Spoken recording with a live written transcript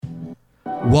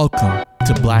Welcome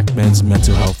to Black Men's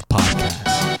Mental Health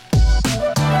Podcast.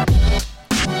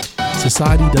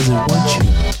 Society doesn't want you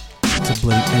to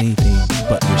blame anything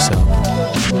but yourself.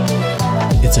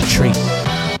 It's a trait,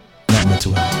 not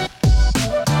mental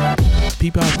health.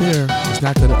 People out there is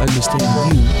not going to understand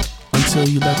you until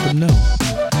you let them know.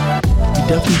 You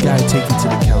definitely got to take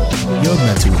into account your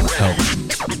mental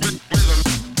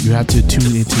health. You have to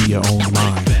tune into your own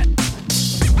mind.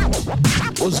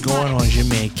 What's going on? It's your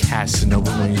man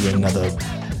Casanova bringing you another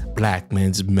Black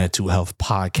Men's Mental Health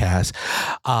Podcast.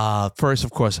 First, of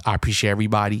course, I appreciate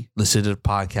everybody listening to the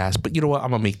podcast. But you know what?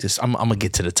 I'm gonna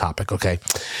get to the topic, okay?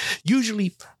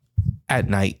 Usually at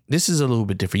night, this is a little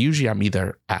bit different. Usually I'm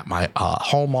either at my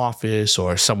home office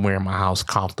or somewhere in my house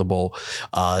comfortable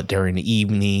during the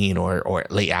evening or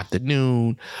late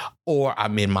afternoon, or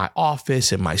I'm in my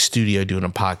office in my studio doing a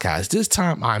podcast. This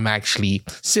time I'm actually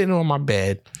sitting on my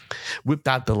bed, whipped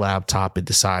out the laptop and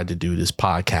decided to do this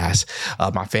podcast.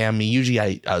 My family,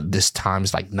 usually this time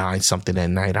is like 9 something at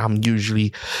night. I'm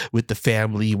usually with the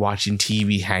family watching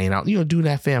TV, hanging out, doing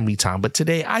that family time. But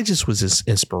today I just was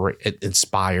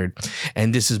inspired,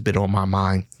 and this has been on my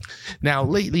mind. Now,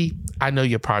 lately, I know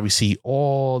you'll probably see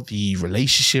all the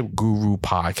relationship guru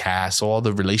podcasts, all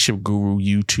the relationship guru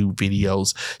YouTube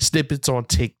videos, snippets on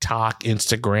TikTok,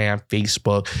 Instagram,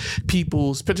 Facebook,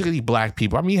 people, particularly Black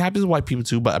people. I mean, it happens to white people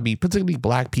too, but I mean, particularly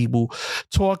Black people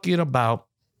talking about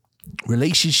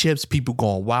relationships, people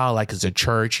going wild like it's a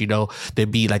church,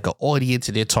 there'd be like an audience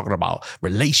and they're talking about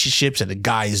relationships and the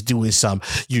guy is doing some,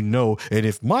 and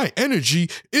if my energy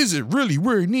isn't really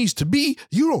where it needs to be,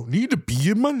 you don't need to be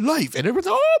in my life. And everyone's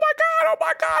like, oh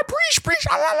my God, preach,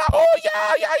 la, la, la, oh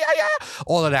yeah.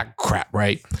 All of that crap,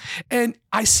 right? And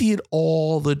I see it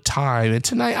all the time. And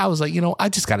tonight I was like, I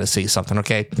just got to say something,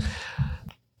 okay?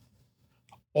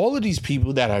 All of these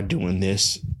people that are doing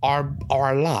this are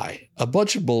a lie, a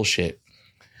bunch of bullshit.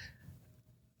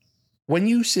 When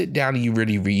you sit down and you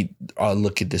really read,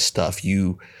 look at this stuff,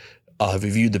 you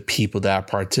review the people that are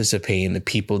participating, the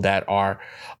people that are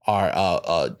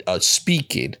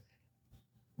speaking.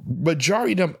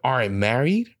 Majority of them aren't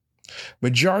married.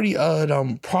 Majority of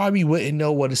them probably wouldn't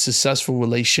know what a successful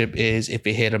relationship is if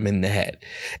it hit them in the head.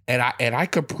 And I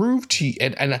could prove to you,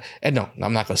 and no,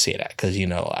 I'm not going to say that because,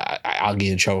 I'll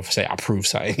get in trouble for saying I prove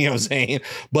something, you know what I'm saying?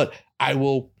 But I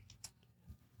will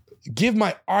give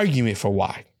my argument for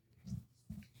why.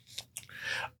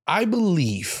 I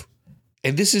believe,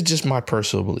 and this is just my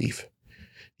personal belief,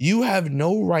 you have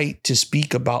no right to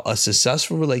speak about a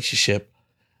successful relationship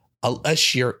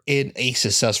unless you're in a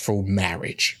successful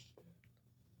marriage.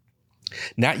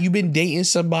 Not you've been dating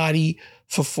somebody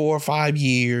for 4 or 5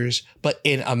 years, but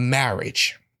in a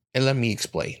marriage. And let me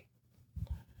explain.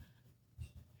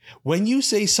 When you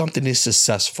say something is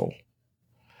successful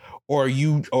or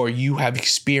you have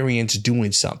experience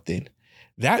doing something,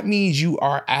 that means you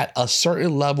are at a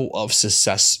certain level of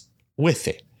success with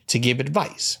it to give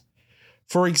advice.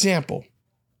 For example,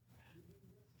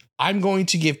 I'm going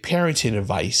to give parenting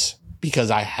advice because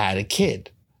I had a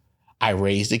kid. I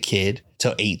raised a kid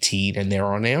till 18 and they're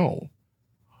on their own.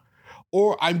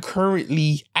 Or I'm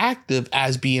currently active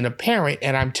as being a parent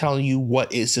and I'm telling you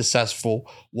what is successful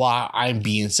while I'm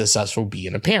being successful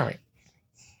being a parent.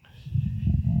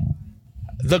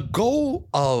 The goal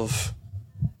of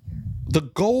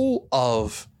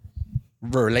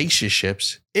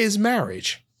relationships is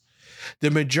marriage.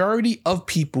 The majority of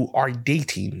people are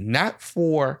dating not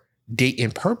for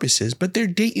dating purposes, but they're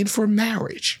dating for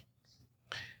marriage.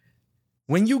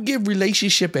 When you give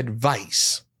relationship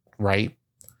advice, right,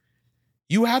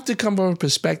 you have to come from a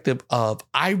perspective of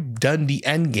I've done the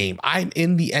end game. I'm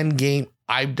in the end game.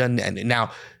 I've done the end.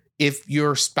 Now, if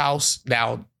your spouse,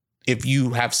 if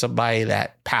you have somebody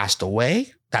that passed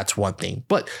away, that's one thing.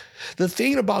 But the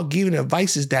thing about giving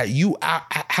advice is that you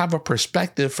have a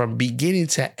perspective from beginning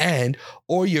to end,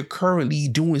 or you're currently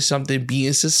doing something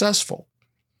being successful.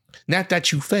 Not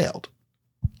that you failed.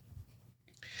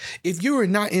 If you are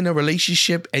not in a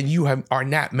relationship and you are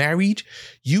not married,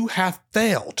 you have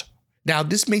failed. Now,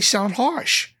 this may sound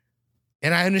harsh,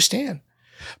 and I understand,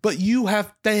 but you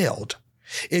have failed.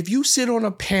 If you sit on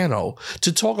a panel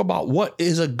to talk about what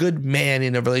is a good man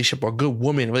in a relationship or a good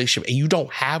woman in a relationship, and you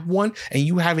don't have one, and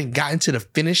you haven't gotten to the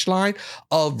finish line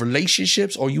of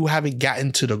relationships, or you haven't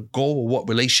gotten to the goal of what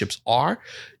relationships are,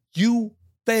 you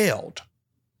failed.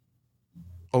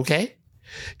 Okay?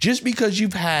 Just because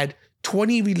you've had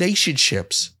 20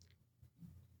 relationships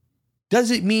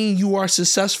doesn't mean you are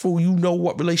successful. You know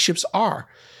what relationships are.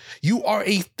 You are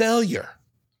a failure.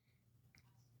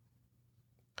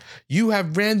 You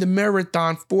have ran the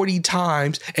marathon 40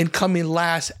 times and come in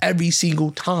last every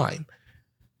single time.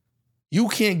 You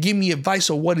can't give me advice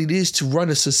on what it is to run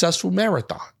a successful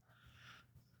marathon.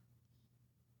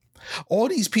 All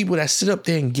these people that sit up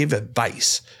there and give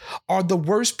advice are the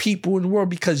worst people in the world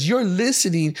because you're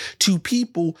listening to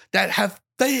people that have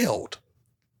failed.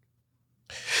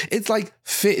 It's like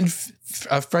Fit and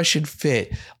Fresh and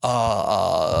Fit,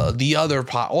 all these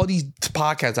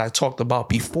podcasts I talked about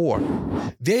before.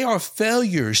 They are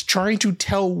failures trying to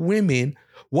tell women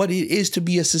what it is to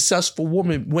be a successful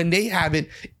woman when they haven't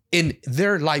in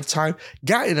their lifetime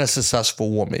gotten a successful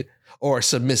woman or a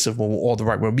submissive woman or the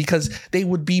right woman because they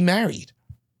would be married.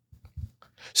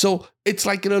 So it's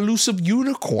like an elusive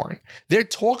unicorn. They're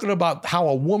talking about how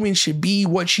a woman should be,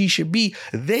 what she should be.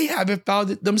 They haven't found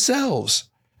it themselves.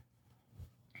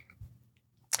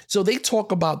 So they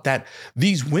talk about that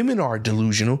these women are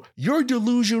delusional. You're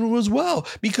delusional as well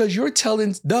because you're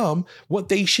telling them what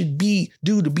they should do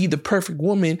to be the perfect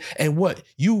woman and what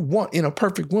you want in a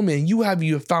perfect woman. And you have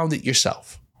found it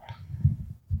yourself.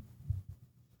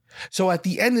 So at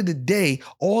the end of the day,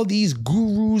 all these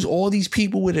gurus, all these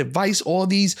people with advice, all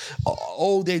these,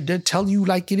 they're telling you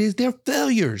like it is, they're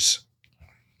failures.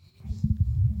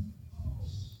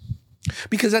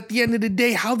 Because at the end of the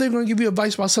day, how they're going to give you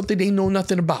advice about something they know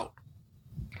nothing about?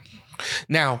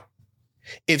 Now,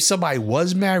 if somebody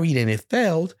was married and it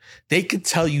failed, they could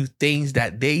tell you things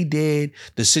that they did,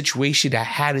 the situation that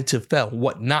had it to fail,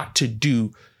 what not to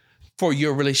do for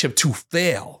your relationship to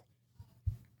fail.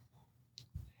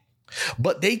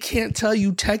 But they can't tell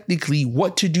you technically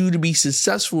what to do to be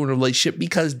successful in a relationship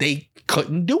because they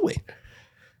couldn't do it.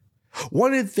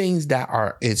 One of the things that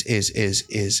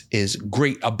is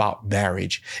great about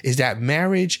marriage is that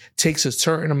marriage takes a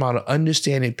certain amount of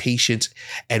understanding, patience,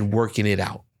 and working it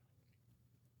out.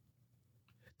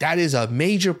 That is a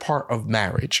major part of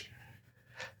marriage.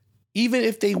 Even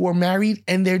if they were married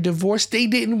and they're divorced, they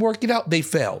didn't work it out. They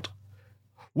failed.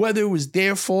 Whether it was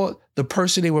their fault, the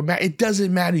person they were married, it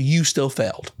doesn't matter. You still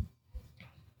failed.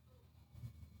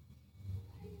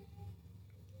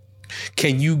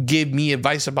 Can you give me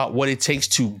advice about what it takes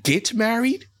to get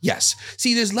married? Yes.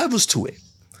 See, there's levels to it.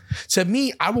 To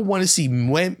me, I would want to see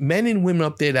men and women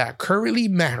up there that are currently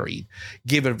married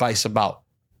give advice about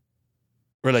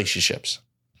relationships.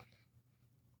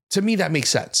 To me, that makes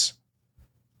sense.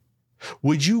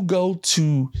 Would you go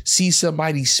to see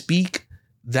somebody speak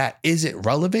that isn't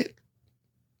relevant?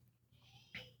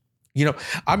 You know,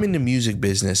 I'm in the music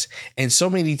business, and so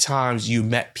many times I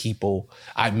met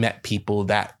people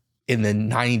that in the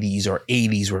 90s or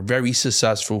 80s were very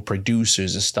successful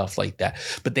producers and stuff like that,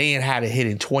 but they ain't had a hit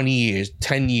in 20 years,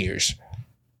 10 years,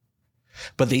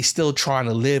 but they still trying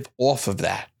to live off of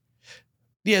that.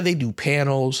 Yeah, they do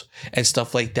panels and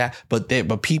stuff like that, but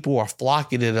people are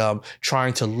flocking to them,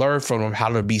 trying to learn from them how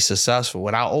to be successful.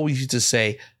 And I always used to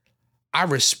say, I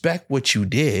respect what you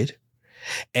did.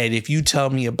 And if you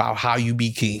tell me about how you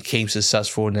became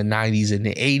successful in the 90s and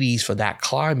the 80s for that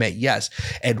climate, yes.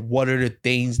 And what are the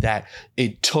things that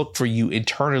it took for you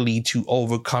internally to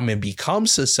overcome and become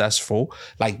successful?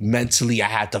 Like mentally, I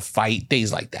had to fight,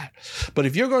 things like that. But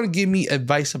if you're going to give me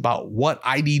advice about what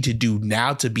I need to do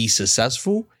now to be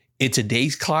successful in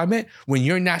today's climate, when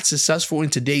you're not successful in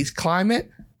today's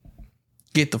climate,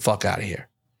 get the fuck out of here.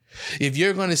 If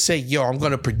you're going to say, yo, I'm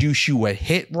going to produce you a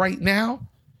hit right now,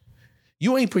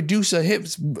 you ain't produced a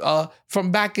hit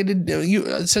from back in the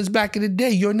day, since back in the day.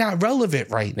 You're not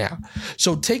relevant right now.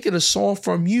 So taking a song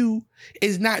from you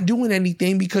is not doing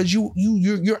anything because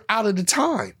you're out of the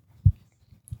time.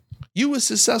 You were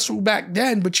successful back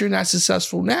then, but you're not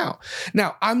successful now.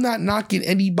 Now, I'm not knocking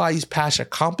anybody's past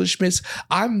accomplishments.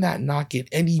 I'm not knocking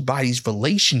anybody's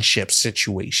relationship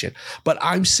situation. But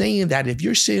I'm saying that if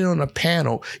you're sitting on a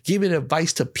panel giving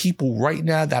advice to people right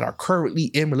now that are currently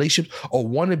in relationships or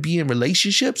want to be in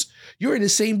relationships, you're in the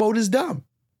same boat as them.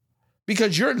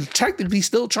 Because you're technically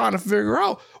still trying to figure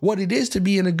out what it is to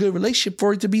be in a good relationship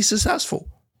for it to be successful.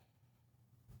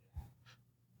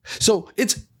 So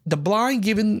it's the blind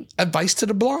giving advice to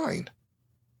the blind.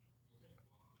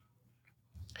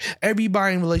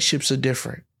 Everybody in relationships are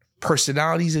different.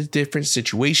 Personalities are different.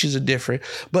 Situations are different.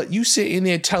 But you sitting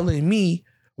there telling me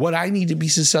what I need to be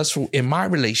successful in my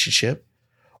relationship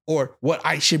or what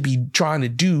I should be trying to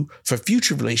do for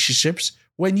future relationships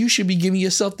when you should be giving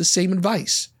yourself the same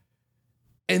advice.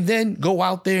 And then go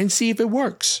out there and see if it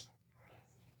works.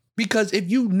 Because if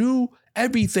you knew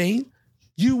everything,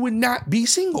 you would not be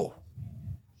single.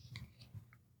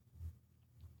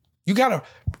 You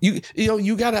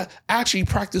gotta actually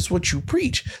practice what you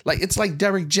preach. Like, it's like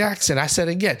Derek Jackson. I said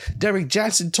again, Derek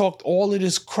Jackson talked all of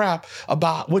this crap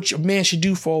about what a man should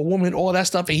do for a woman, all that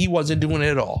stuff, and he wasn't doing it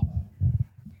at all.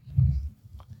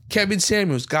 Kevin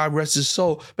Samuels, God rest his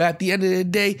soul. But at the end of the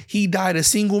day, he died a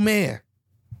single man.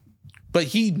 But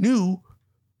he knew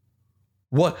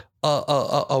what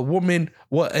a woman,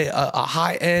 what a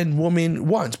high-end woman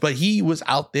wants. But he was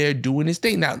out there doing his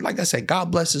thing. Now, like I said, God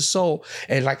bless his soul.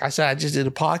 And like I said, I just did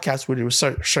a podcast where there were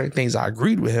certain things I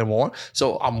agreed with him on.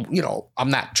 So I'm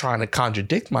not trying to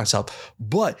contradict myself.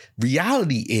 But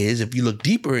reality is, if you look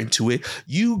deeper into it,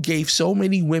 you gave so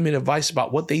many women advice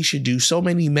about what they should do, so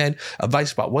many men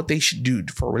advice about what they should do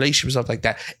for relationships, stuff like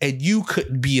that. And you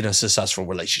couldn't be in a successful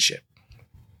relationship.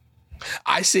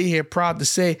 I sit here proud to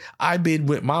say I've been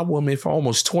with my woman for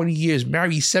almost 20 years,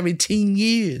 married 17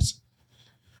 years.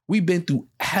 We've been through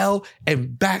hell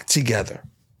and back together.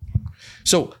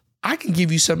 So I can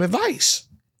give you some advice,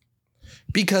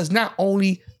 because not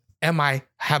only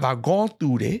have I gone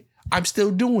through it, I'm still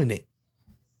doing it.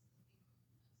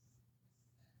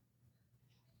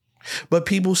 But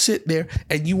people sit there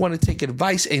and you want to take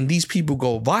advice, and these people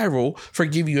go viral for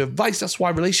giving you advice. That's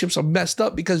why relationships are messed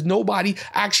up, because nobody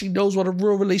actually knows what a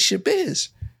real relationship is.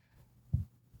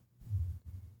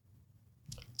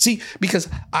 See, because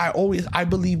I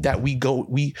believe that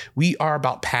we are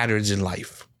about patterns in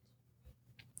life.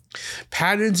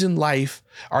 Patterns in life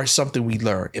are something we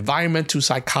learn. Environmental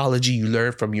psychology, you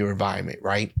learn from your environment,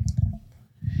 right?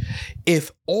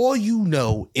 If all you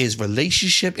know is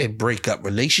relationship and breakup,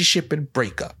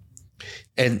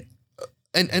 and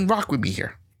rock with me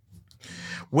here.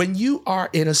 When you are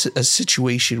in a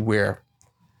situation where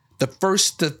the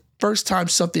first time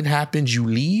something happens, you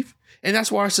leave, and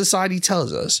that's why our society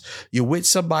tells us you're with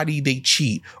somebody, they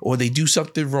cheat, or they do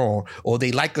something wrong, or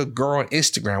they like a girl on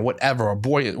Instagram, whatever, a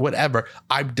boy, whatever,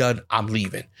 I'm done, I'm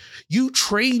leaving. You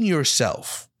train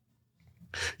yourself.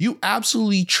 You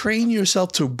absolutely train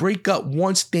yourself to break up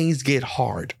once things get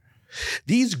hard.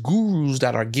 These gurus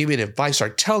that are giving advice are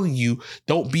telling you,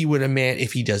 don't be with a man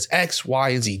if he does X, Y,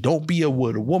 and Z. Don't be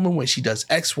with a woman when she does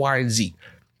X, Y, and Z.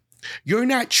 You're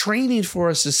not training for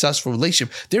a successful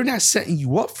relationship. They're not setting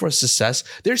you up for success.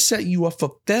 They're setting you up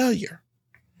for failure.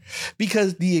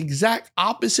 Because the exact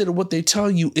opposite of what they're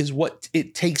telling you is what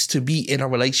it takes to be in a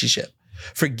relationship.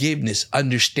 Forgiveness,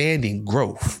 understanding,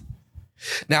 growth.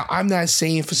 Now, I'm not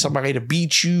saying for somebody to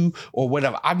beat you or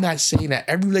whatever. I'm not saying that.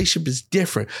 Every relationship is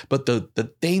different. But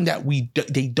the thing that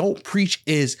they don't preach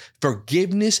is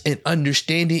forgiveness and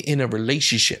understanding in a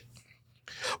relationship.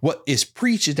 What is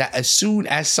preached is that as soon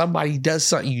as somebody does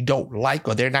something you don't like,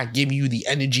 or they're not giving you the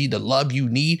energy, the love you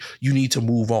need to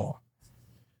move on.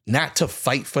 Not to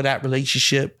fight for that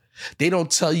relationship. They don't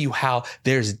tell you how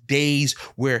there's days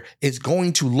where it's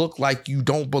going to look like you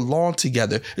don't belong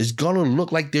together. It's going to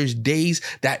look like there's days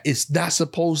that it's not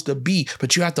supposed to be,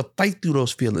 but you have to fight through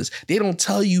those feelings. They don't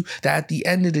tell you that at the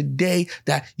end of the day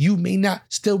that you may not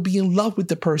still be in love with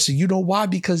the person. You know why?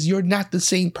 Because you're not the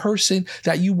same person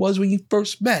that you was when you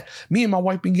first met. Me and my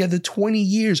wife been together 20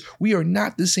 years. We are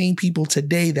not the same people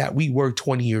today that we were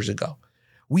 20 years ago.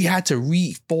 We had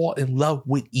to fall in love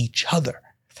with each other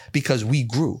because we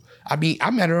grew. I mean, I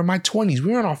met her in my 20s.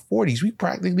 We were in our 40s. We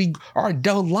practically, our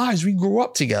adult lives, we grew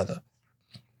up together.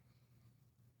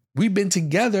 We've been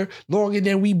together longer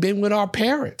than we've been with our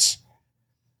parents.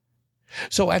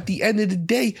 So at the end of the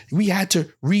day, we had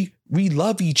to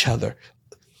re-love each other,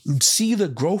 see the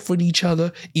growth in each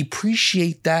other,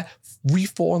 appreciate that,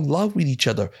 re-fall in love with each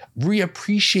other,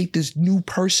 re-appreciate this new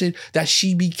person that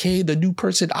she became, the new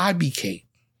person I became.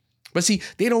 But see,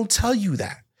 they don't tell you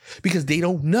that because they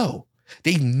don't know.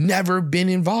 They've never been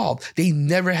involved. They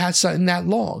never had something that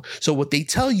long. So what they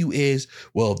tell you is,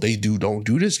 well, if they don't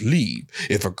do this, leave.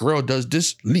 If a girl does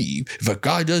this, leave. If a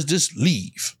guy does this,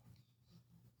 leave.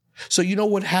 So you know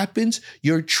what happens?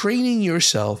 You're training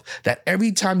yourself that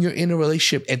every time you're in a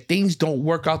relationship and things don't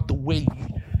work out the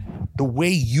way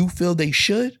you feel they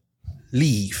should,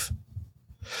 leave.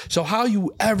 So how are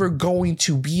you ever going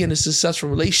to be in a successful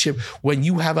relationship when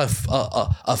you have a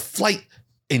flight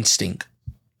instinct?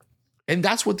 And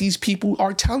that's what these people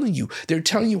are telling you. They're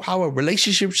telling you how a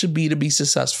relationship should be to be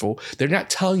successful. They're not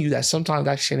telling you that sometimes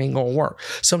that shit ain't gonna work.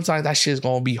 Sometimes that shit is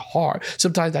gonna be hard.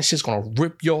 Sometimes that shit's gonna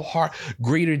rip your heart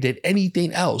greater than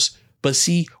anything else. But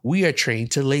see, we are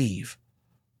trained to leave.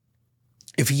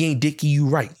 If he ain't dicking you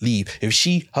right, leave. If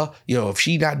she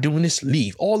not doing this,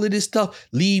 leave. All of this stuff,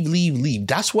 leave.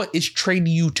 That's what it's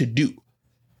training you to do.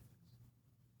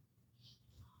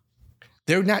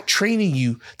 They're not training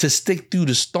you to stick through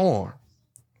the storm.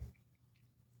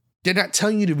 They're not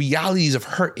telling you the realities of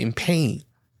hurt and pain.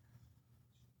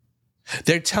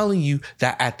 They're telling you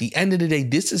that at the end of the day,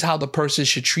 this is how the person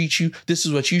should treat you. This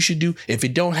is what you should do. If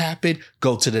it don't happen,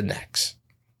 go to the next.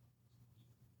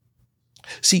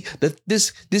 See,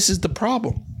 this is the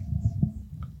problem.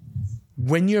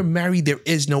 when you're married, there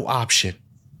is no option.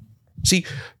 See,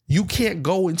 you can't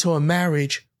go into a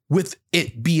marriage with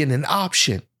it being an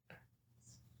option.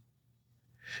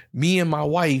 Me and my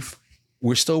wife,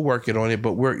 we're still working on it,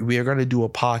 but we are going to do a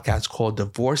podcast called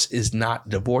Divorce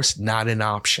Not an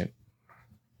Option.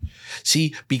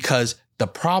 See, because the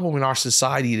problem in our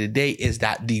society today is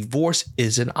that divorce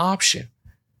is an option.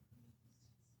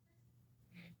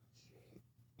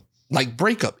 Like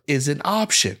breakup is an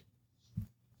option.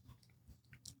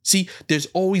 See, there's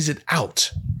always an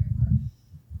out.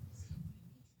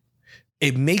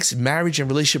 It makes marriage and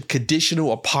relationship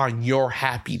conditional upon your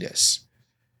happiness.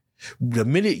 The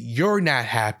minute you're not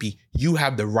happy, you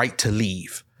have the right to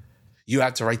leave. You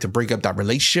have the right to break up that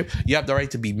relationship. You have the right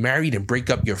to be married and break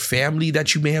up your family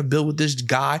that you may have built with this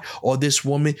guy or this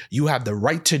woman. You have the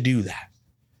right to do that.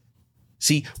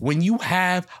 See, when you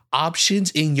have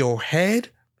options in your head,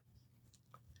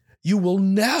 you will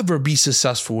never be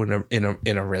successful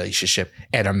in a relationship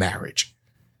and a marriage.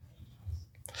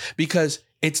 Because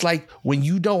it's like when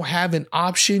you don't have an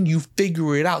option, you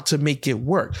figure it out to make it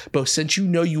work. But since you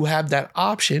know you have that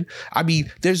option, I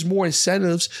mean, there's more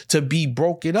incentives to be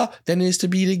broken up than it is to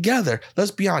be together. Let's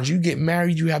be honest. You get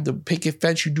married, you have the picket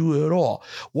fence, you do it all.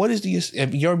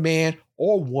 If your man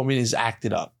or woman is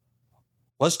acted up?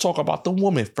 Let's talk about the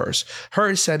woman first. Her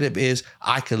incentive is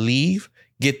I can leave,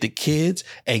 get the kids,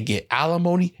 and get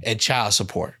alimony and child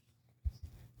support.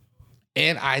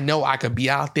 And I know I could be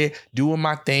out there doing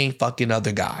my thing, fucking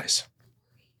other guys.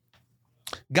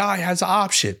 Guy has an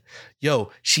option.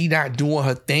 Yo, she not doing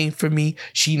her thing for me.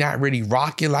 She not really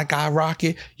rocking like I rock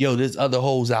it. Yo, there's other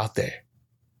hoes out there.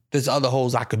 There's other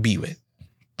hoes I could be with.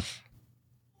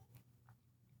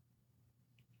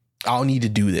 I don't need to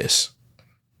do this.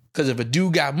 Because if a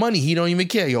dude got money, he don't even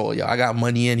care. Yo, I got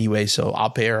money anyway, so I'll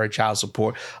pay her child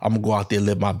support. I'm going to go out there and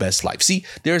live my best life. See,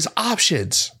 there's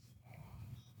options.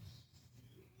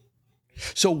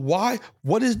 So what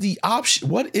is the option?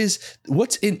 What is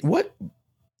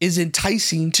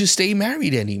enticing to stay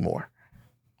married anymore?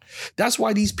 That's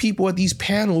why these people at these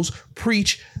panels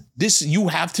preach this, you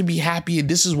have to be happy and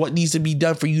this is what needs to be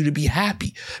done for you to be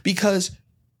happy, because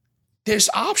there's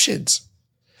options.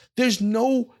 There's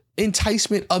no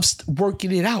enticement of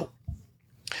working it out.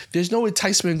 There's no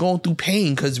enticement going through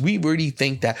pain, because we really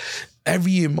think that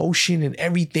every emotion and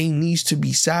everything needs to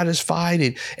be satisfied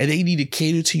and they need to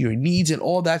cater to your needs and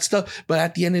all that stuff. But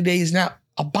at the end of the day, it's not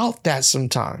about that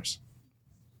sometimes.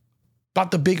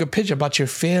 About the bigger picture, about your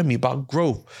family, about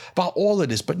growth, about all of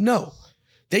this. But no,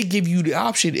 they give you the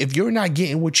option. If you're not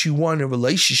getting what you want in a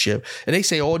relationship, and they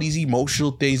say all these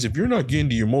emotional things, if you're not getting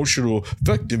the emotional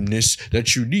effectiveness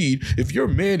that you need, if your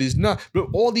man is not, but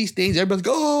all these things, everybody's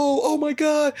like, oh my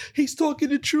God, he's talking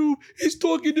the truth. He's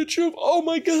talking the truth. Oh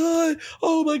my God.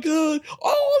 Oh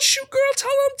shoot, girl, tell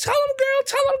him, girl.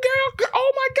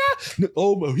 Oh my God.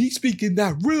 Oh, he's speaking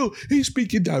that real.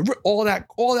 All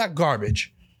that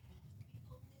garbage.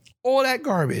 All that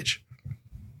garbage.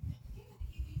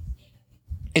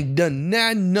 And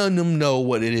none of them know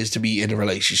what it is to be in a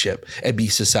relationship and be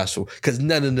successful, because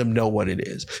none of them know what it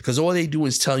is. Because all they do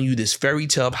is telling you this fairy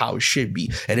tale of how it should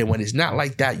be. And then when it's not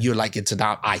like that, you're like, it's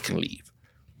not, I can leave.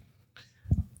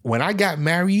 When I got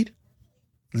married,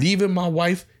 leaving my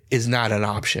wife is not an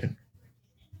option.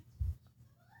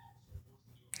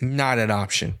 Not an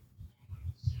option.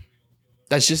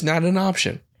 That's just not an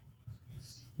option.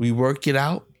 We work it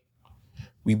out.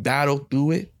 We battle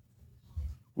through it.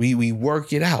 We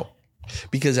work it out,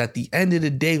 because at the end of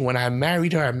the day, when I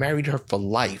married her for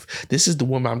life. This is the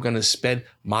woman I'm going to spend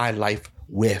my life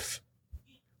with.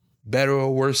 Better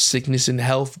or worse, sickness and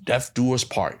health, death do us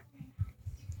part.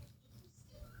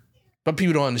 But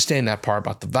people don't understand that part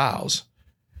about the vows.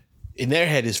 In their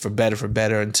head, it's for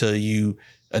better until you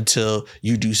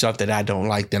do something I don't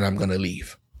like, then I'm going to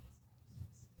leave.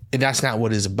 And that's not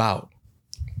what it's about.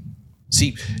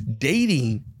 See,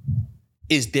 dating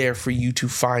is there for you to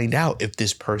find out if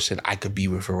this person I could be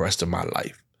with for the rest of my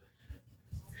life.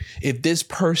 If this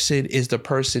person is the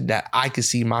person that I could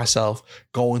see myself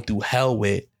going through hell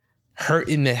with,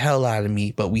 hurting the hell out of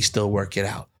me, but we still work it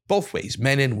out. Both ways,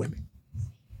 men and women.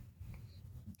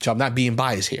 So I'm not being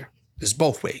biased here. It's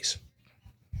both ways.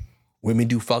 Women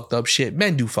do fucked up shit.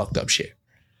 Men do fucked up shit.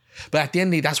 But at the end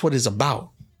of the day, that's what it's about.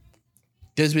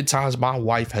 There's been times my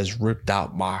wife has ripped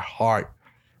out my heart,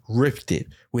 ripped it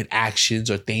with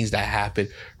actions or things that happen,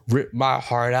 ripped my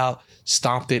heart out,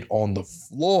 stomped it on the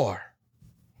floor.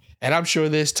 And I'm sure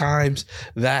there's times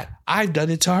that I've done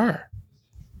it to her.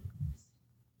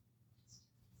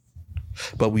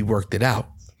 But we worked it out,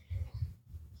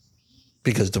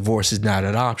 because divorce is not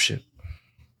an option.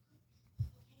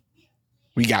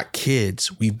 We got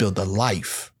kids. We built a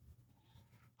life.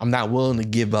 I'm not willing to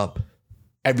give up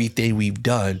everything we've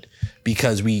done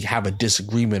because we have a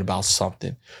disagreement about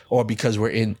something, or because we're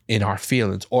in our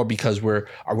feelings, or because we're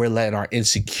letting our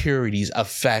insecurities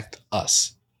affect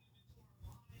us.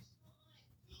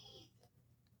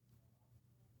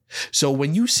 So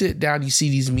when you sit down, you see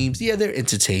these memes. Yeah, they're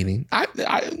entertaining.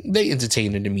 They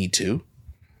entertaining to me too.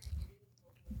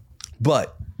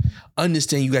 But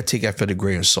understand, you got to take that for the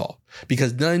grain of salt,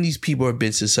 because none of these people have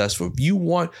been successful. If you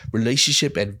want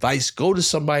relationship advice, go to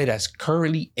somebody that's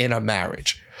currently in a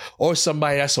marriage, or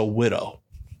somebody that's a widow.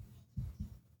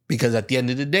 Because at the end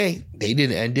of the day, they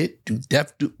didn't end it. Do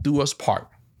death do us part.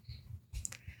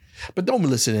 But don't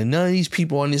listen to none of these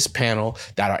people on this panel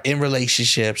that are in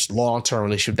relationships, long-term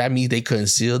relationships. That means they couldn't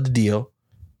seal the deal.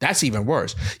 That's even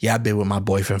worse. Yeah, I've been with my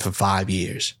boyfriend for 5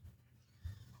 years.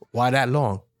 Why that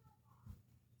long?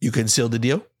 You couldn't seal the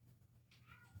deal?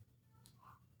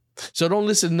 So don't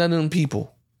listen to none of them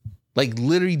people. Like,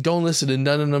 literally don't listen to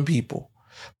none of them people.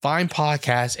 Find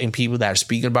podcasts and people that are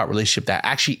speaking about relationship, that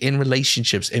are actually in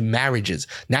relationships, in marriages,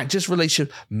 not just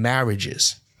relationships,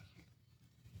 marriages.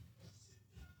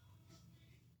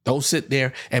 Don't sit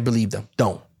there and believe them.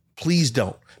 Don't. Please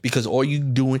don't. Because all you're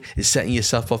doing is setting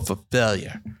yourself up for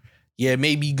failure. Yeah, it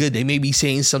may be good. They may be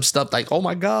saying some stuff like, oh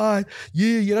my God,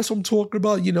 yeah, that's what I'm talking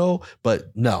about,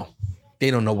 But no,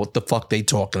 they don't know what the fuck they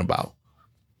talking about.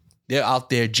 They're out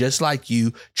there just like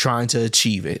you, trying to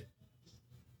achieve it.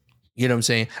 You know what I'm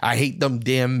saying? I hate them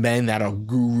damn men that are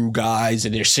guru guys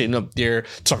and they're sitting up there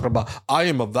talking about, I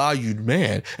am a valued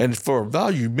man. And for a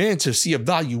valued man to see a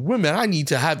valued woman, I need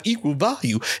to have equal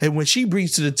value. And when she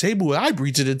brings to the table, what I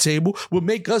bring to the table will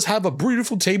make us have a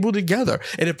beautiful table together.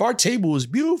 And if our table is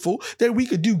beautiful, then we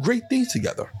could do great things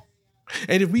together.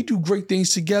 And if we do great things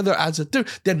together as a third,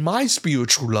 then my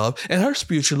spiritual love and her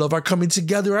spiritual love are coming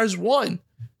together as one.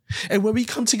 And when we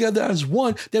come together as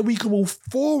one, then we can move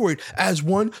forward as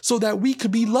one so that we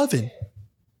could be loving.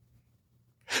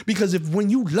 Because when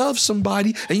you love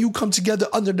somebody and you come together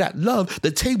under that love,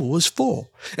 the table is full.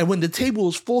 And when the table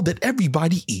is full, then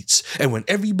everybody eats. And when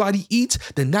everybody eats,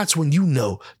 then that's when you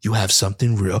know you have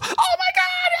something real. Oh my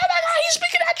God, he's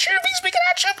speaking that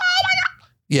truth. Oh my God.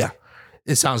 Yeah,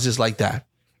 it sounds just like that.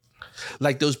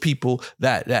 Like those people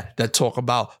that talk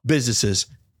about businesses.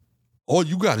 All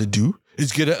you got to do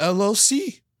is get an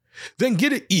LLC, then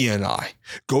get an ENI,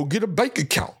 go get a bank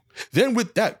account. Then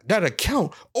with that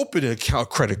account, open an account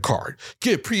credit card,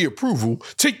 get pre-approval,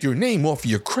 take your name off of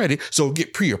your credit so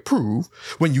get pre-approved.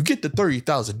 When you get the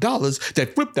 $30,000, then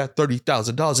flip that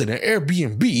 $30,000 in an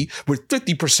Airbnb with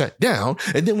 50% down.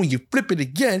 And then when you flip it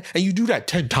again, and you do that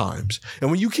 10 times.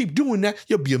 And when you keep doing that,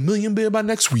 you'll be $1 million by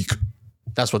next week.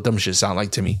 That's what them shit sound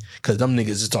like to me. Because them niggas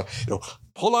is talking,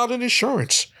 pull out an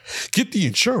insurance, get the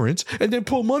insurance, and then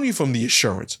pull money from the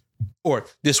insurance. Or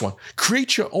this one,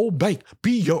 create your own bank,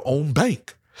 be your own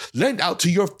bank, lend out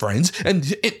to your friends,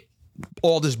 and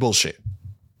all this bullshit.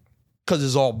 Because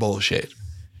it's all bullshit.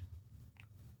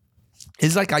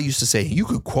 It's like I used to say, you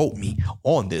could quote me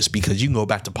on this because you can go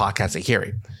back to podcasts and hear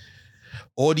it.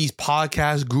 All these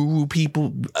podcast guru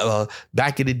people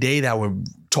back in the day that were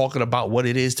talking about what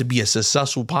it is to be a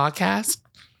successful podcast,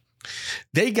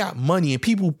 they got money and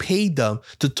people paid them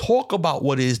to talk about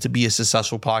what it is to be a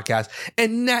successful podcast,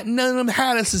 and none of them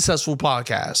had a successful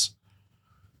podcast.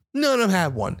 None of them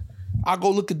had one. I'll go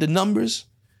look at the numbers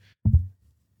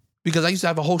because I used to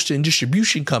have a hosting and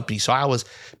distribution company, so I was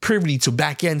privy to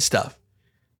back end stuff.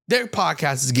 Their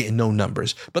podcast is getting no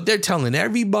numbers, but they're telling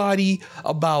everybody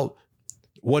about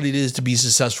what it is to be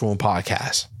successful in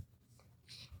podcasts.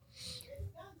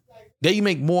 They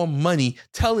make more money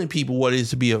telling people what it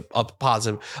is to be a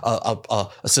positive, a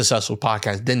successful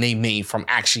podcast than they made from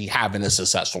actually having a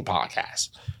successful podcast.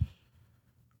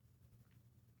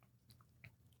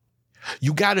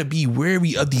 You got to be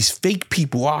wary of these fake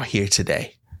people out here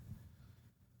today.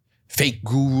 Fake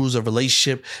gurus of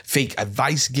relationship, fake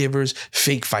advice givers,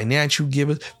 fake financial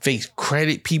givers, fake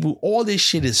credit people. All this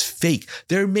shit is fake.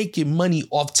 They're making money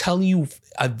off telling you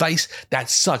advice that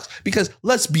sucks. Because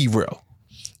let's be real.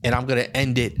 And I'm going to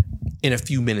end it in a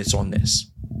few minutes on this.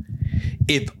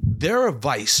 If their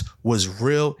advice was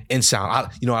real and sound,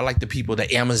 I like the people,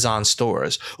 the Amazon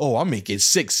stores. Oh, I'm making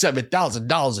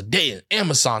 $6,000-$7,000 a day in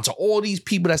Amazon. To all these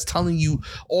people that's telling you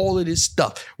all of this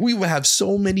stuff, we would have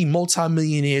so many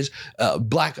multimillionaires,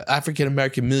 Black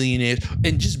African-American millionaires,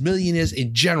 and just millionaires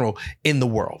in general in the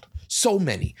world. So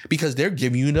many, because they're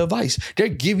giving you the advice. They're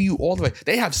giving you all the way.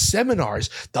 They have seminars,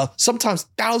 sometimes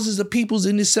thousands of people's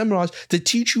in these seminars to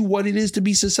teach you what it is to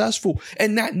be successful.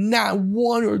 And not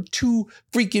one or two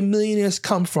freaking millionaires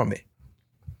come from it.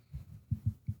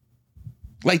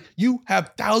 Like, you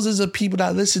have thousands of people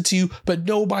that listen to you, but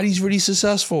nobody's really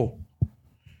successful.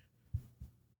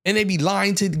 And they be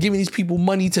lying to giving these people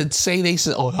money to say they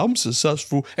said, oh, I'm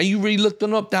successful. And you really look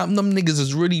them up, them niggas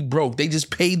is really broke. They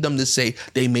just paid them to say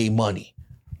they made money.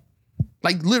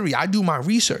 Like, literally, I do my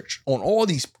research on all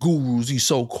these gurus, these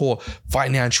so-called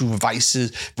financial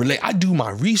advices. I do my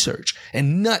research,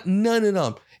 and none of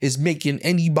them is making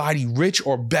anybody rich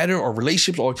or better or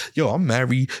relationships or, yo, I'm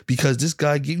married because this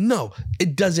guy gave. No,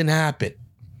 it doesn't happen.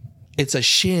 It's a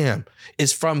sham.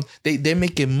 It's from, they're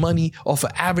making money off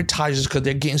of advertisers because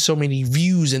they're getting so many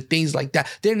views and things like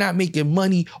that. They're not making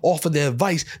money off of their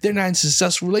advice. They're not in a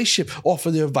successful relationship off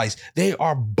of their advice. They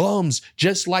are bums,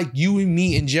 just like you and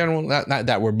me in general. Not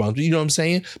that we're bums, you know what I'm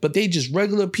saying? But they just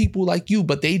regular people like you,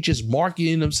 but they just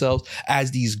marketing themselves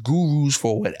as these gurus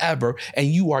for whatever. And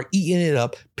you are eating it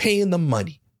up, paying them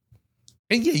money.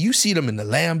 And yeah, you see them in the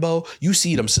Lambo, you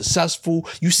see them successful,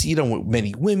 you see them with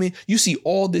many women, you see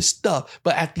all this stuff.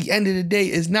 But at the end of the day,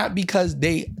 it's not because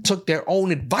they took their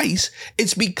own advice.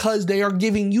 It's because they are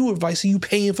giving you advice and you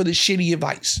paying for the shitty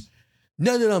advice.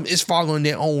 None of them is following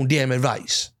their own damn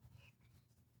advice.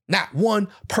 Not one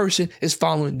person is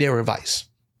following their advice.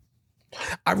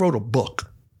 I wrote a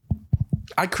book.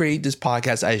 I created this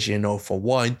podcast, as you know, for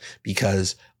one,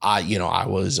 because I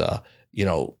was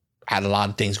had a lot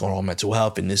of things going on mental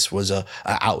health, and this was a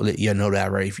outlet. You know that,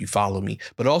 right? If you follow me.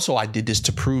 But also I did this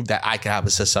to prove that I could have a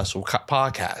successful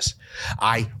podcast.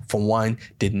 I, for one,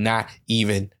 did not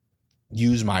even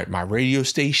use my radio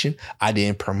station. I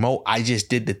didn't promote. I just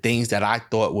did the things that I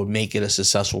thought would make it a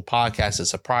successful podcast. And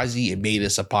surprisingly, it made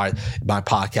us my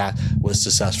podcast was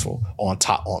successful on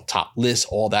top lists,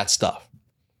 all that stuff.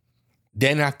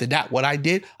 Then after that, what I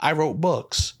did, I wrote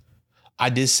books. I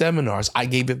did seminars. I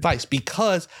gave advice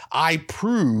because I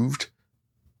proved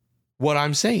what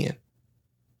I'm saying.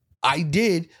 I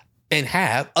did and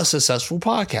have a successful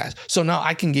podcast. So now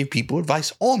I can give people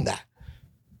advice on that.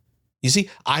 You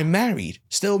see, I'm married,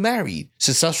 still married,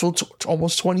 successful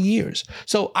almost 20 years.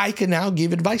 So I can now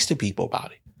give advice to people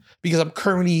about it because I'm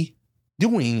currently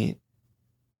doing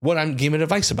what I'm giving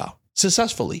advice about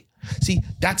successfully. See,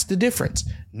 that's the difference.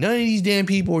 None of these damn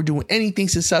people are doing anything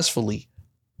successfully.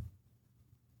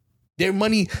 Their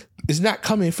money is not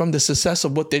coming from the success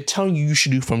of what they're telling you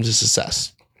should do from the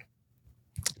success.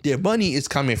 Their money is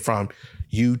coming from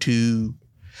YouTube,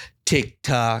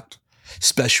 TikTok,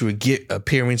 special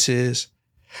appearances,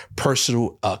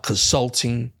 personal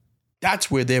consulting. That's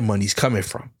where their money's coming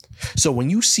from. So when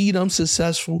you see them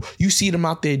successful, you see them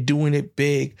out there doing it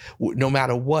big, no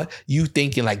matter what, you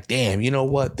thinking like, damn, you know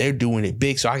what? They're doing it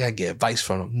big, so I got to get advice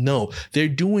from them. No, they're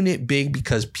doing it big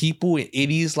because people and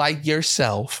idiots like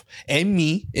yourself and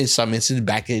me, in some instances,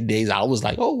 back in the days, I was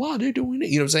like, oh, wow, they're doing it.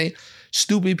 You know what I'm saying?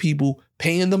 Stupid people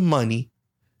paying them money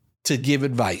to give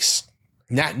advice,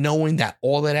 not knowing that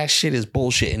all of that shit is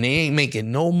bullshit and they ain't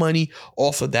making no money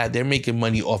off of that. They're making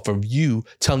money off of you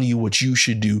telling you what you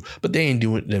should do, but they ain't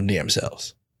doing it them damn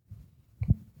selves.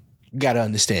 You got to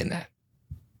understand that.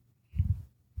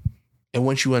 And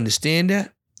once you understand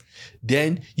that,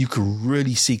 then you can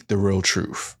really seek the real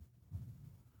truth.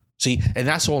 See, and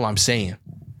that's all I'm saying.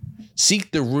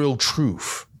 Seek the real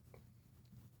truth.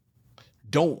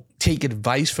 Don't take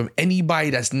advice from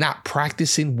anybody that's not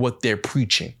practicing what they're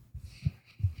preaching.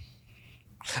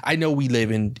 I know we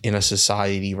live in a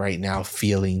society right now,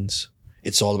 feelings.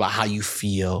 It's all about how you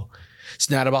feel.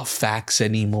 It's not about facts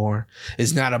anymore.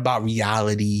 It's not about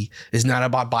reality. It's not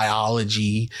about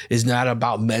biology. It's not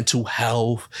about mental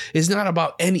health. It's not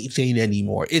about anything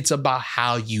anymore. It's about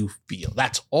how you feel.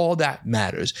 That's all that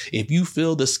matters. If you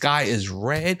feel the sky is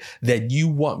red, then you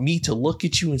want me to look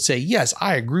at you and say, yes,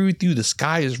 I agree with you. The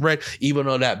sky is red, even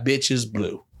though that bitch is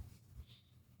blue.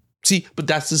 See, but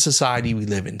that's the society we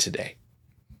live in today.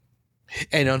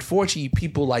 And unfortunately,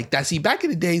 people like that. See, back in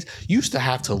the days, used to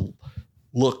have to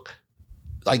look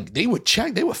like they would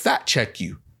fact check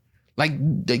you. Like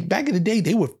back in the day,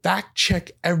 they would fact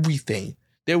check everything.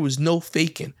 There was no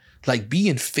faking. Like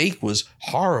being fake was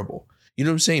horrible. You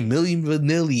know what I'm saying? Milli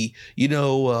Vanilli,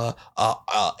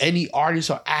 any artist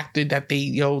or actor that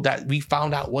that we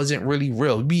found out wasn't really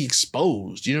real, be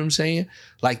exposed. You know what I'm saying?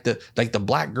 Like the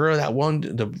black girl that won,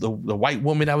 the white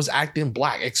woman that was acting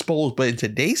black, exposed. But in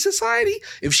today's society,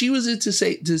 if she was into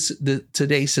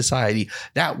today's society,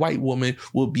 that white woman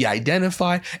would be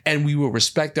identified and we would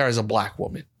respect her as a black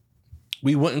woman.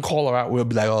 We wouldn't call her out. We'll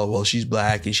be like, oh, well, she's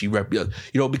black and she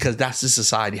because that's the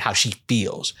society, how she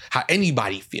feels, how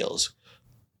anybody feels.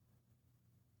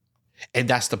 And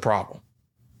that's the problem.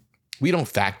 We don't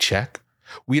fact check.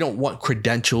 We don't want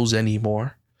credentials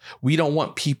anymore. We don't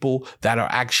want people that are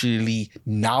actually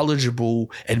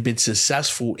knowledgeable and been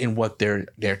successful in what they're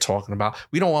talking about.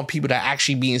 We don't want people that are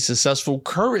actually being successful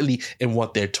currently in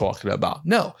what they're talking about.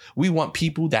 No, we want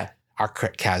people that are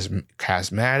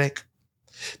charismatic,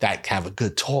 that have a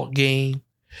good talk game,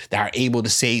 that are able to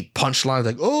say punchlines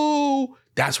like, oh,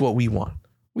 that's what we want.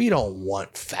 We don't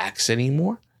want facts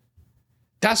anymore.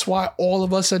 That's why all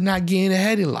of us are not getting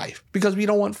ahead in life, because we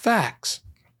don't want facts.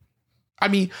 I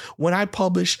mean, when I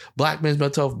published Black Men's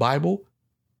Mental Health Bible,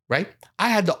 right, I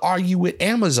had to argue with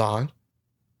Amazon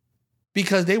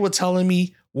because they were telling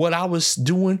me what I was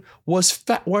doing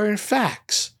weren't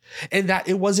facts and that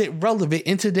it wasn't relevant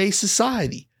in today's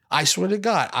society. I swear to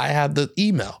God, I have the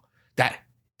email that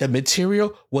the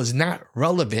material was not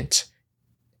relevant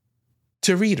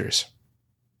to readers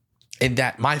and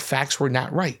that my facts were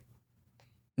not right.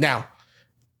 Now,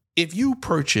 if you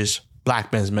purchase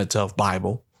Black Men's Mental Health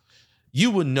Bible,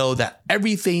 you will know that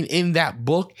everything in that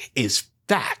book is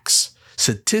facts,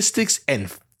 statistics,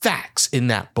 and facts in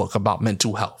that book about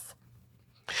mental health.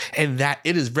 And that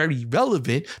it is very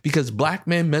relevant because Black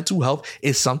men mental health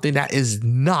is something that is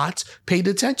not paid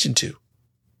attention to.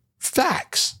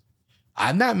 Facts.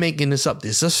 I'm not making this up.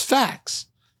 This is facts.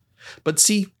 But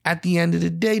see, at the end of the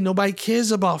day, nobody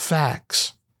cares about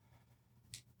facts.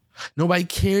 Nobody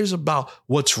cares about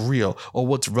what's real or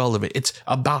what's relevant. It's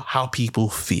about how people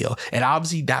feel. And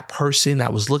obviously that person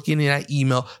that was looking at that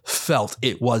email felt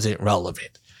it wasn't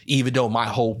relevant, even though my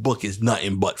whole book is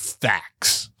nothing but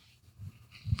facts.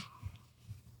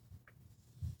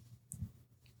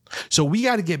 So we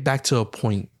got to get back to a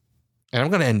point, and I'm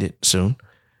going to end it soon.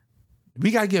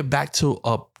 We got to get back to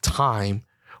a time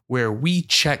where we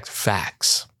checked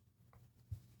facts.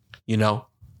 You know?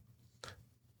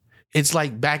 It's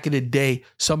like back in the day,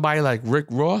 somebody like Rick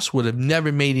Ross would have never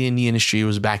made it in the industry. It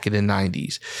was back in the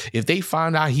 90s. If they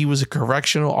found out he was a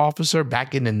correctional officer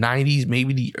back in the 90s,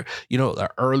 maybe the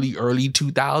early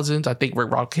 2000s, I think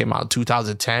Rick Ross came out in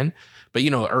 2010, but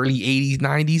early 80s,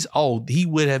 90s, oh, he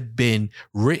would have been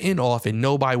written off and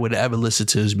nobody would ever listen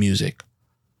to his music.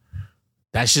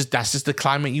 That's just the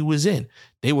climate you was in.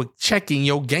 They were checking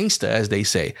your gangster, as they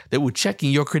say. They were checking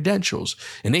your credentials.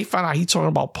 And they found out he talking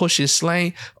about pushing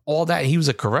slang, all that. And he was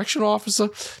a correctional officer.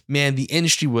 Man, the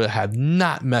industry would have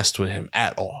not messed with him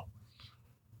at all.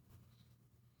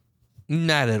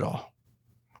 Not at all.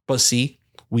 But see,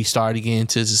 we started getting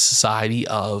into the society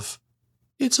of,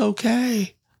 it's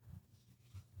okay.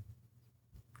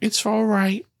 It's all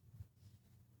right.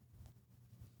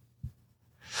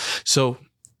 So,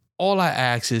 all I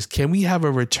ask is, can we have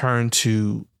a return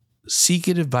to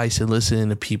seeking advice and listening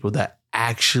to people that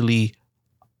actually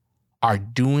are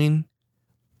doing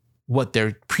what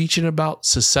they're preaching about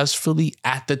successfully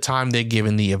at the time they're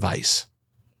giving the advice?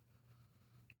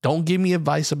 Don't give me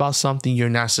advice about something you're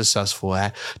not successful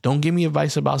at. Don't give me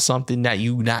advice about something that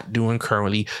you're not doing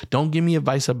currently. Don't give me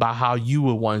advice about how you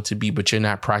would want it to be, but you're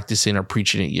not practicing or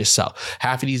preaching it yourself.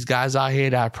 Half of these guys out here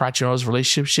that are practicing all this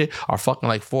relationship shit are fucking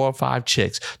like 4 or 5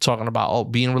 chicks talking about,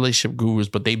 being relationship gurus,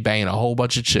 but they banging a whole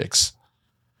bunch of chicks.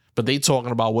 But they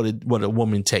talking about what a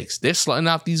woman takes. They're slutting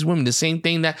out these women. The same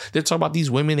thing that they're talking about these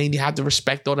women, they have to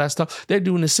respect all that stuff. They're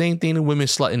doing the same thing to women,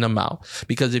 slutting them out.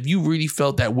 Because if you really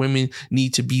felt that women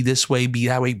need to be this way, be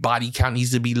that way, body count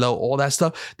needs to be low, all that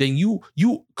stuff, then you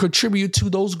contribute to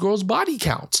those girls' body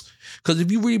counts. Because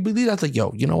if you really believe that, like,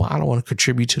 yo, you know what? I don't want to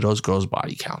contribute to those girls'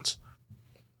 body counts.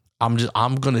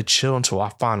 I'm gonna chill until I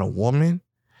find a woman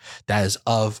that is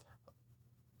of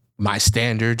my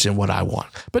standards and what I want.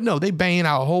 But no, they banging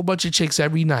out a whole bunch of chicks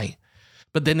every night.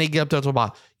 But then they get up there talking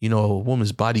about, a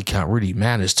woman's body count really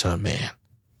matters to a man.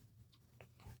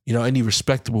 Any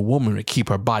respectable woman would keep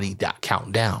her body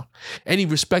count down. Any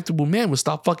respectable man would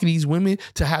stop fucking these women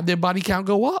to have their body count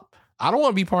go up. I don't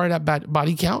want to be part of that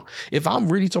body count. If I'm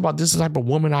really talking about this is the type of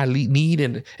woman I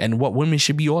need and what women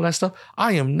should be, all that stuff,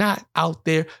 I am not out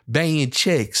there banging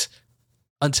chicks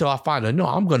until I find her. No,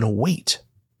 I'm going to wait.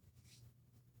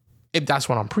 If that's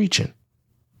what I'm preaching.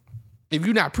 If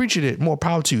you're not preaching it, more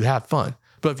power to you. Have fun.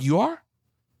 But if you are,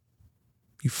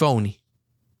 you phony.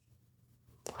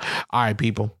 All right,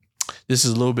 people. This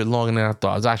is a little bit longer than I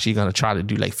thought. I was actually going to try to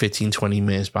do like 15, 20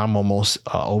 minutes, but I'm almost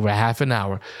over half an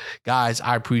hour. Guys,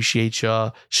 I appreciate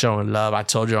y'all showing love. I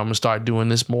told you I'm going to start doing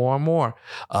this more and more.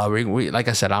 Like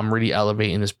I said, I'm really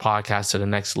elevating this podcast to the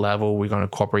next level. We're going to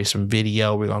incorporate some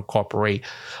video. We're going to incorporate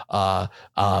like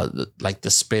the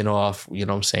spinoff, you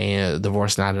know what I'm saying?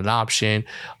 Divorce Not an Option.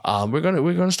 We're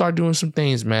going to start doing some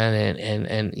things, man.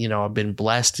 And I've been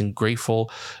blessed and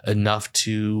grateful enough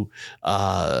to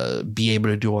be able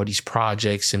to do all these projects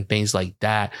projects and things like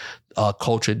that.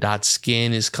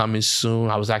 Culture.skin is coming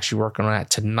soon. I was actually working on that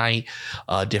tonight.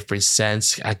 Different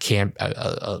Sense,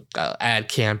 ad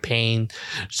campaign.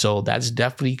 So that's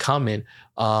definitely coming.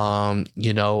 Download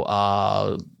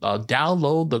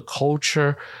the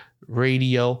Culture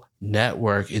Radio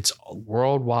Network. It's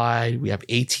worldwide. We have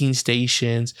 18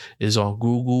 stations. It's on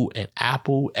Google and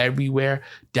Apple, everywhere.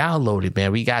 Download it,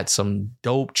 man. We got some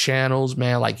dope channels,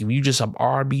 man. Like if you just an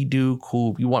R&B dude,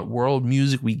 cool. If you want world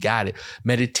music, we got it.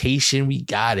 Meditation, we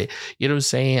got it. You know what I'm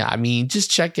saying? I mean, just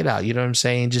check it out. You know what I'm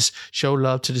saying? Just show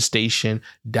love to the station.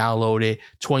 Download it.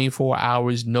 24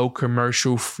 hours, no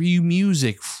commercial, free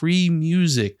music.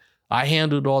 I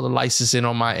handled all the licensing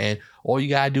on my end. All you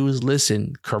gotta do is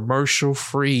listen, commercial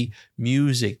free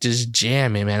music, just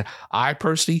jamming, man. I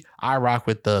rock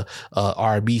with the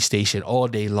R&B station all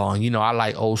day long. I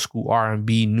like old school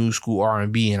R&B, new school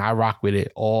R&B, and I rock with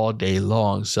it all day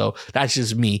long. So that's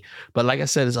just me. But like I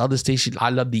said, there's other stations.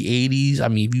 I love the 80s. I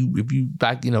mean, if you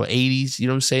back, 80s, you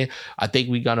know what I'm saying? I think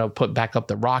we're gonna put back up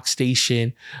the rock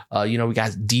station. We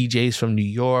got DJs from New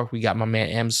York. We got my man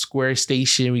M Square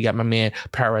station. We got my man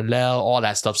Parallel, all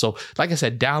that stuff. So like I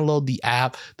said, download the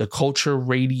app, the Culture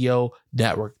Radio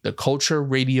Network,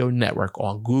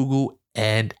 on Google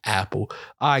and Apple.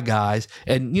 All right, guys.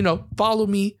 And, follow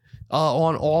me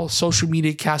on all social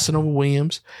media, Casanova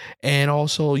Williams. And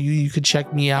also you can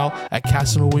check me out at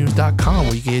CasanovaWilliams.com,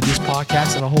 where you can hear this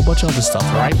podcast and a whole bunch of other stuff.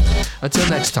 All right. Until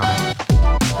next time.